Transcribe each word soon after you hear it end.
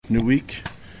new week.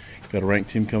 Got a ranked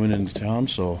team coming into town,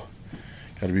 so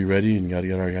got to be ready and got to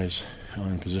get our guys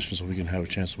in position so we can have a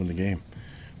chance to win the game.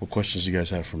 What questions do you guys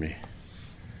have for me?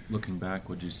 Looking back,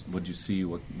 what'd you see?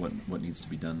 What needs to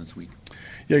be done this week?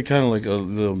 Yeah, kind of like a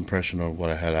little impression of what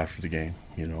I had after the game,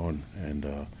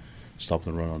 and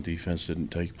stopping the run on defense didn't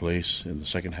take place in the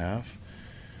second half.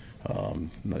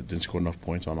 Didn't score enough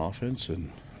points on offense, and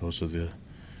those are the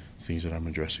things that I'm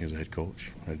addressing as a head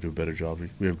coach. I do a better job.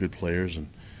 We have good players, and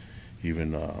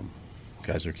even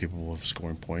guys that are capable of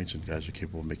scoring points and guys that are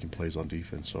capable of making plays on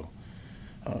defense. So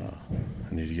I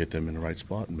need to get them in the right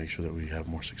spot and make sure that we have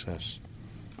more success.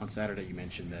 On Saturday, you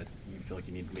mentioned that you feel like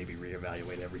you need to maybe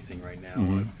reevaluate everything right now.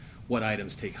 Mm-hmm. What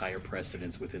items take higher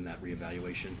precedence within that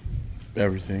reevaluation?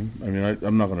 Everything. I mean,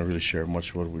 I'm not going to really share much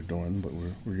of what we're doing, but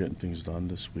we're getting things done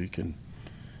this week, and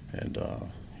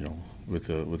with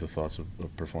the thoughts of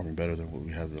performing better than what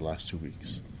we have the last 2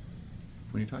 weeks.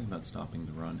 When you're talking about stopping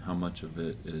the run, how much of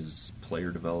it is player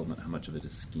development? How much of it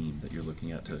is scheme that you're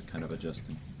looking at to kind of adjust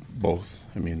things? Both.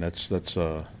 I mean, that's.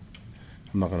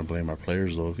 I'm not going to blame our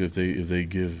players though. If they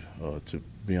give, to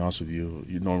be honest with you,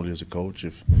 normally as a coach,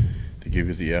 if they give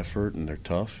you the effort and they're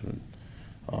tough, then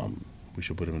we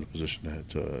should put them in a position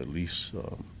to at least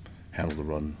handle the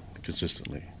run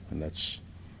consistently, and that's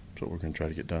what we're going to try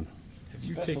to get done.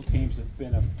 Special teams have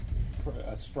been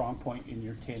a strong point in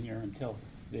your tenure until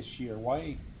this year.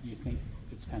 Why do you think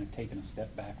it's kind of taken a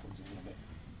step backwards a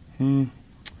little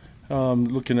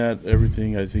bit? Looking at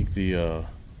everything, I think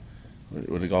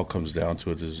when it all comes down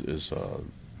to it is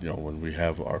when we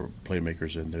have our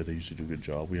playmakers in there, they usually do a good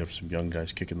job. We have some young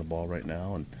guys kicking the ball right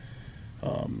now, and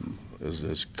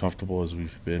as comfortable as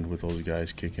we've been with those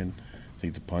guys kicking, I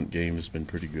think the punt game has been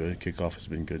pretty good. Kickoff has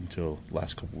been good until the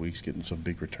last couple of weeks, getting some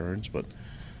big returns. But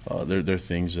they're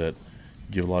things that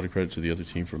give a lot of credit to the other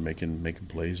team for making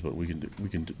plays, but we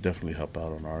can definitely help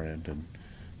out on our end, and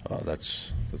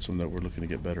that's something that we're looking to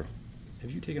get better.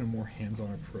 Have you taken a more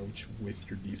hands-on approach with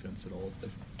your defense at all at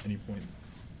any point?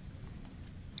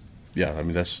 Yeah, I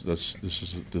mean this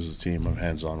is a team. I'm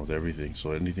hands-on with everything,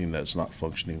 so anything that's not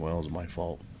functioning well is my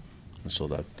fault. And so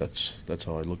that's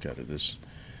how I look at it. Is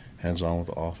hands-on with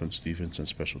the offense, defense, and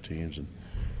special teams, and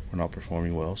we're not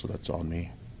performing well, so that's on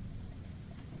me.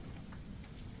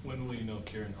 When will you know if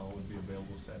Karen Hall would be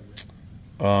available Saturday?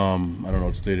 I don't know.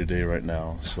 It's day-to-day right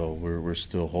now, so we're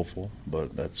still hopeful,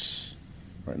 but that's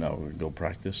right now. We're going to go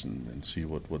practice and see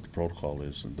what the protocol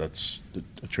is, and that's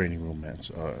a training room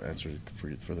answer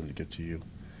for them to give to you.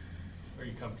 Are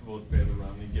you comfortable with Baylor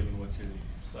Romney, given what you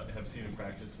have seen in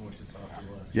practice and what you saw for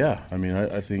the last? Yeah, I mean,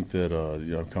 I think that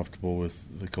I'm comfortable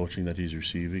with the coaching that he's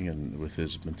receiving and with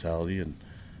his mentality, and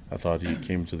I thought he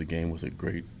came to the game with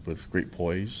great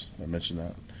poise. I mentioned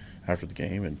that after the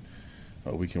game, and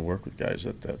we can work with guys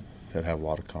that have a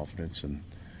lot of confidence, and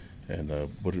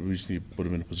we just need to put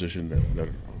him in a position that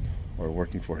are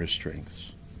working for his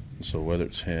strengths. And so whether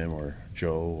it's him or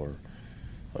Joe or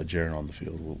Jaron on the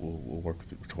field, we'll work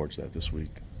towards that this week.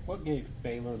 What gave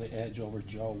Baylor the edge over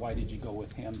Joe? Why did you go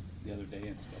with him the other day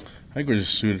instead? I think we're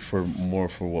just suited for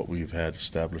what we've had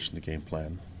established in the game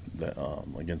plan that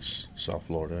against South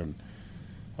Florida, and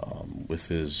with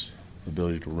his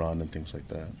ability to run and things like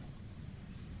that.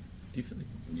 Do you feel like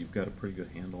you've got a pretty good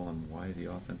handle on why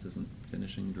the offense isn't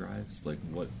finishing drives? Like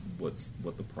what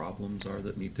the problems are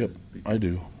that need to be fixed? I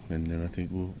do, and I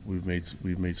think we've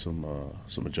made some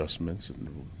adjustments, and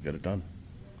we'll get it done.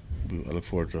 I look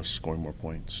forward to us scoring more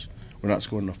points. We're not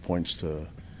scoring enough points to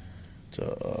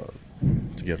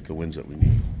get the wins that we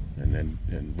need,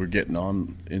 and we're getting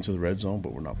on into the red zone,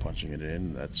 but we're not punching it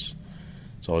in. It's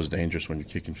always dangerous when you're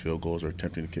kicking field goals or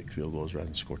attempting to kick field goals rather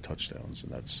than score touchdowns,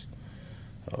 and that's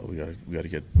we got to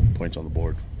get points on the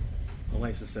board.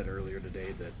 Elisa said earlier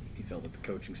today that he felt that the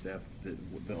coaching staff,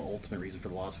 the ultimate reason for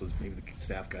the loss was maybe the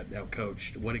staff got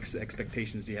out-coached. What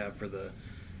expectations do you have for the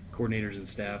coordinators and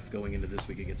staff going into this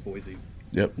week against Boise?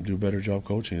 Yep, do a better job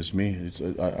coaching. It's me.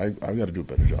 I've got to do a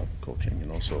better job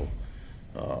coaching. So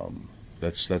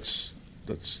that's what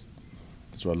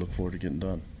I look forward to getting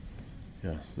done.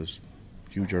 Yeah, there's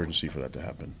huge urgency for that to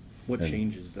happen. What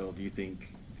changes though do you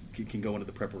think can go into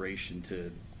the preparation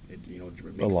to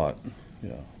a lot?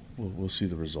 Yeah, we'll see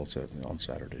the results on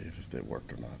Saturday if they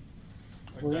worked or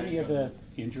not. Were any of the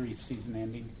injuries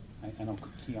season-ending? I know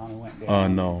Keanu went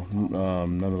down. No,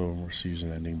 none of them were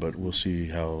season-ending, but we'll see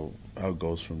how it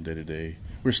goes from day to day.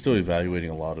 We're still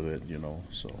evaluating a lot of it,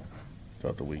 so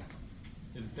throughout the week.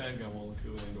 Is Dan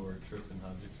Gawoliku and or Tristan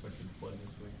Hodge expected to play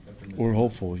this week? After missing We're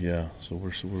hopeful, yeah. So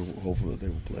we're hopeful that they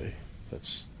will play.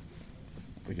 That's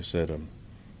like I said.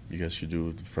 You guys should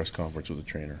do the press conference with the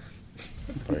trainer.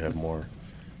 Probably have more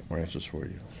answers for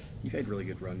you. You've had really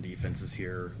good run defenses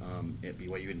here at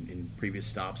BYU in previous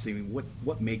stops. I mean,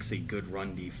 what makes a good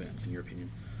run defense, in your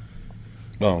opinion?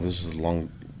 Well, this is a long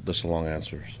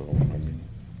answer. So I mean,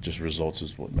 just results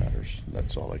is what matters.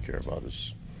 That's all I care about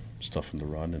is stuff in the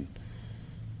run, and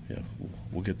yeah,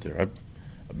 we'll get there.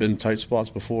 I've been in tight spots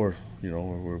before,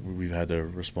 where we've had to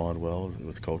respond well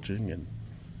with coaching, and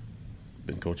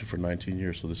been coaching for 19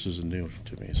 years, so this isn't new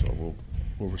to me. So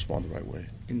we'll respond the right way.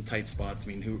 In tight spots, I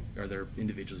mean, who are there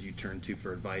individuals you turn to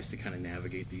for advice to kind of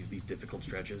navigate these difficult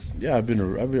stretches? Yeah, I've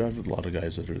a lot of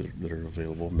guys that are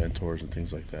available, mentors and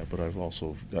things like that. But I've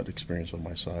also got experience on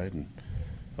my side, and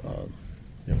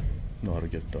know how to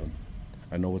get it done.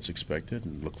 I know what's expected,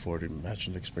 and look forward to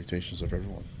matching the expectations of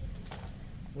everyone.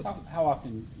 How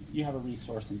often you have a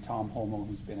resource in Tom Holmo,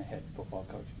 who's been a head football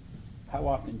coach? How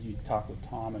often do you talk with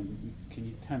Tom, and can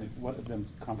you tell me what have them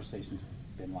conversations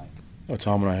been like? Well,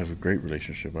 Tom and I have a great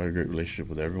relationship. I have a great relationship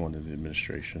with everyone in the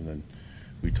administration, and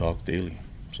we talk daily.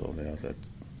 So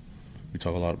we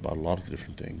talk about a lot of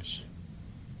different things.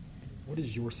 What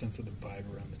is your sense of the vibe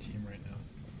around the team right now?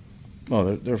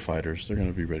 Well, they're fighters. They're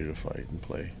going to be ready to fight and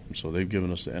play. And so they've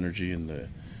given us the energy and the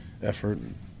effort,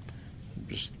 and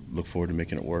just look forward to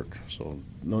making it work. So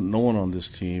no one on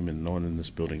this team and no one in this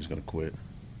building is going to quit.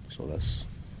 So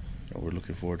we're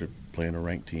looking forward to playing a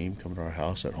ranked team, coming to our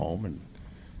house at home, and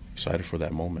excited for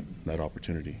that moment, that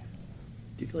opportunity.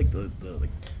 Do you feel like the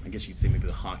I guess you'd say maybe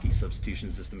the hockey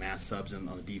substitutions, just the mass subs on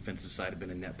the defensive side have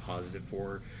been a net positive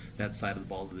for that side of the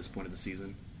ball to this point of the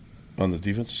season? On the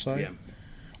defensive side? Yeah.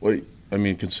 Well, I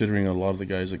mean, considering a lot of the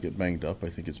guys that get banged up, I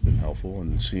think it's been helpful,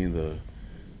 and seeing the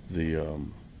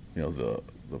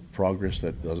progress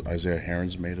that Isaiah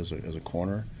Heron's made as a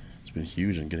corner, it's been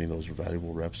huge, and getting those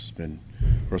valuable reps has been,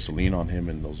 for us to lean on him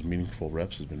and those meaningful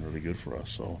reps has been really good for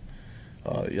us. So,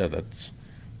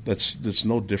 that's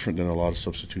no different than a lot of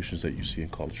substitutions that you see in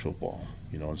college football,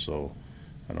 and so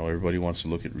I know everybody wants to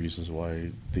look at reasons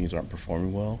why things aren't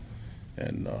performing well,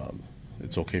 and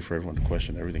it's okay for everyone to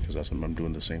question everything, because I'm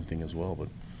doing the same thing as well, but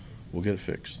we'll get it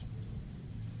fixed.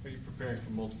 Are you preparing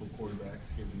for multiple quarterbacks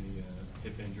given the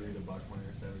hip injury to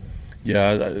Bachmeier Saturday?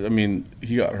 Yeah, I mean,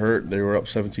 he got hurt. They were up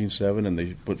 17-7, and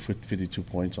they put 52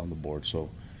 points on the board.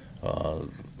 So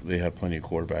they have plenty of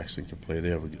quarterbacks that can play. They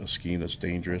have a scheme that's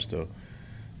dangerous. They're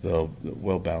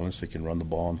well-balanced. They can run the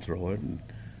ball and throw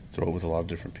it with a lot of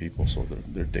different people. So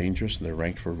they're dangerous, and they're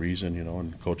ranked for a reason,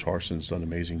 and Coach Harson's done an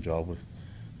amazing job with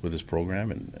his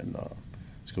program, and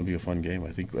it's going to be a fun game.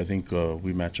 I think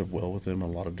we match up well with them in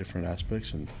a lot of different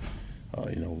aspects, and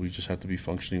we just have to be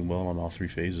functioning well on all three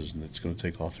phases, and it's going to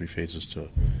take all three phases to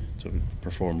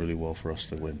perform really well for us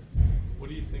to win. What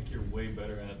do you think you're way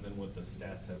better at than what the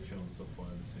stats have shown so far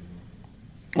this season?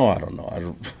 Oh, I don't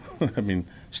know. I mean,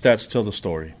 stats tell the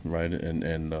story, right?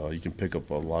 And you can pick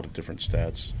up a lot of different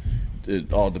stats.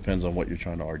 It all depends on what you're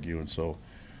trying to argue, and so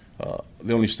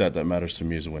the only stat that matters to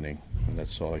me is winning, and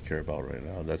that's all I care about right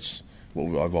now. That's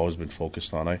what I've always been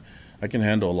focused on. I can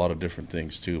handle a lot of different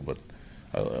things too, but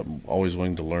I'm always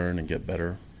willing to learn and get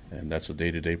better, and that's a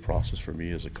day-to-day process for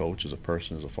me as a coach, as a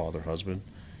person, as a father, husband.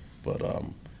 But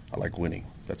I like winning.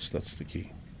 That's the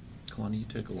key. Kalani, you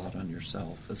take a lot on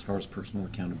yourself as far as personal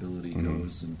accountability Mm-hmm.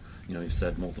 goes, and you've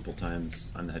said multiple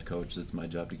times, I'm the head coach, it's my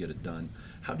job to get it done.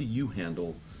 How do you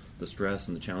handle the stress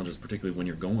and the challenges, particularly when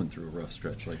you're going through a rough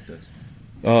stretch like this?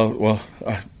 Well,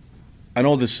 I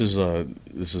know this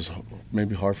is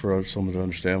maybe hard for someone to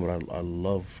understand, but I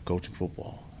love coaching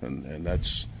football, and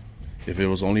that's, if it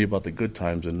was only about the good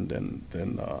times, then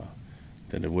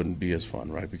it wouldn't be as fun,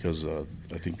 right? Because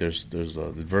I think there's the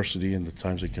adversity and the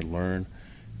times that can learn,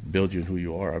 build you in who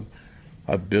you are.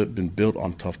 I've been built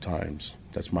on tough times.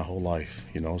 That's my whole life,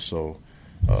 So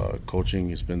coaching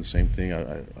has been the same thing.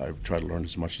 I try to learn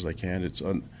as much as I can. It's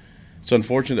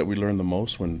unfortunate that we learn the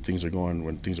most when things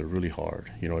are really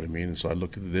hard. You know what I mean? And so I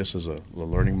look at this as a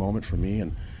learning moment for me,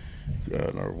 and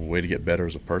a way to get better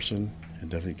as a person, and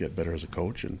definitely get better as a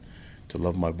coach, and to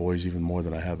love my boys even more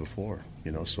than I have before.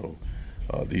 So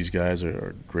these guys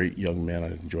are great young men.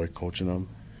 I enjoy coaching them,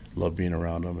 love being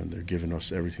around them, and they're giving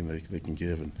us everything they can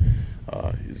give. And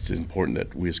it's important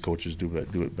that we as coaches do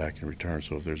it back in return.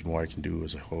 So if there's more I can do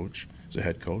as a coach, as a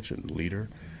head coach and leader,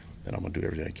 then I'm going to do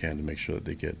everything I can to make sure that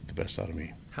they get the best out of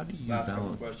me. How do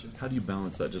you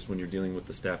balance that just when you're dealing with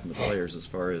the staff and the players, as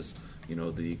far as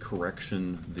the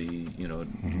correction, the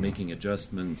making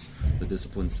adjustments, the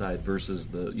discipline side versus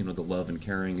the the love and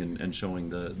caring and showing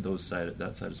that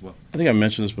side as well? I think I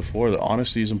mentioned this before. The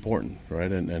honesty is important,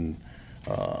 right? And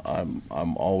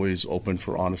I'm always open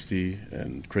for honesty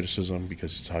and criticism,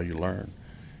 because it's how you learn.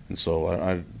 And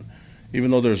so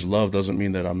even though there's love, doesn't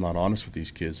mean that I'm not honest with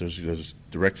these kids. There's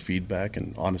direct feedback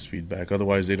and honest feedback.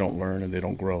 Otherwise, they don't learn and they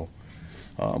don't grow.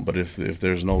 But if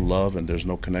there's no love and there's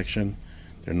no connection,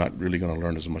 they're not really going to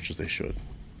learn as much as they should.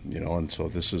 And so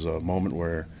this is a moment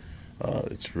where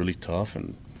it's really tough,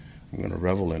 and I'm going to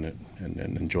revel in it and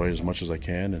enjoy it as much as I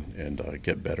can and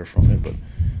get better from it. But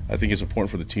I think it's important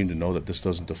for the team to know that this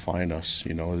doesn't define us.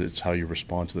 It's how you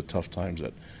respond to the tough times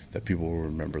that people will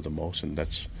remember the most, and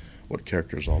that's what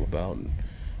character is all about. And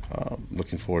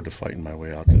looking forward to fighting my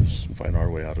way out of this and fighting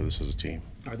our way out of this as a team.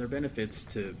 Are there benefits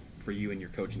for you and your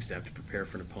coaching staff to prepare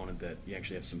for an opponent that you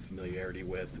actually have some familiarity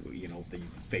with, that you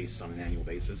face on an annual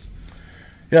basis?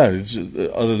 Yeah, it's just,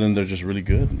 other than they're just really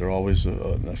good. They're always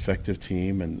an effective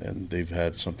team, and they've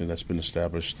had something that's been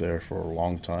established there for a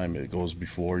long time. It goes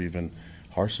before even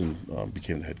Harsin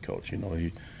became the head coach.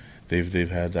 They've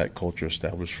had that culture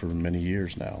established for many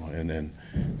years now, and then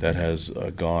that has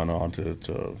gone on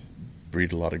to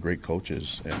breed a lot of great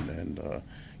coaches and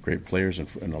great players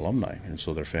and alumni. And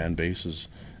so their fan base is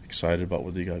excited about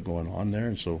what they got going on there.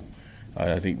 And so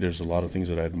I think there's a lot of things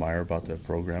that I admire about that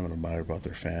program and admire about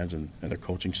their fans and their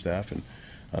coaching staff.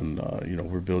 And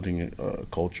we're building a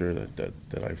culture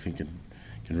that I think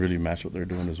can really match what they're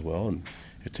doing as well. And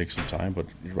it takes some time, but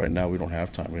right now we don't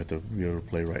have time. We have to be able to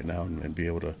play right now and be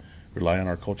able to rely on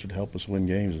our culture to help us win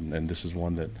games. And this is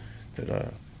one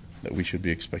that we should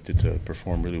be expected to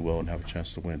perform really well and have a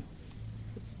chance to win.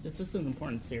 This is an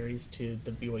important series to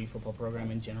the BYU football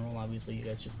program in general. Obviously, you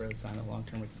guys just barely signed a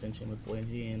long-term extension with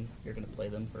Boise, and you're going to play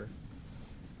them for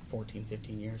 14,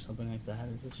 15 years, something like that.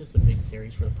 Is this just a big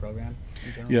series for the program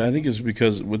in general? Yeah, I think it's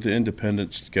because with the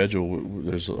independent schedule,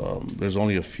 there's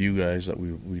only a few guys that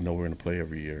we know we're going to play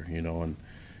every year,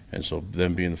 and so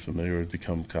them being familiar has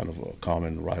become kind of a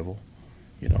common rival,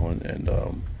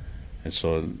 and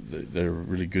so they're a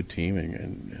really good team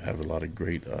and have a lot of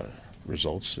great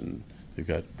results, and they've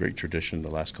got great tradition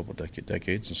the last couple of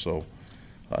decades, and so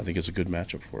I think it's a good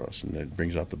matchup for us, and it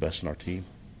brings out the best in our team.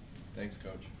 Thanks,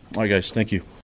 Coach. All right, guys, thank you.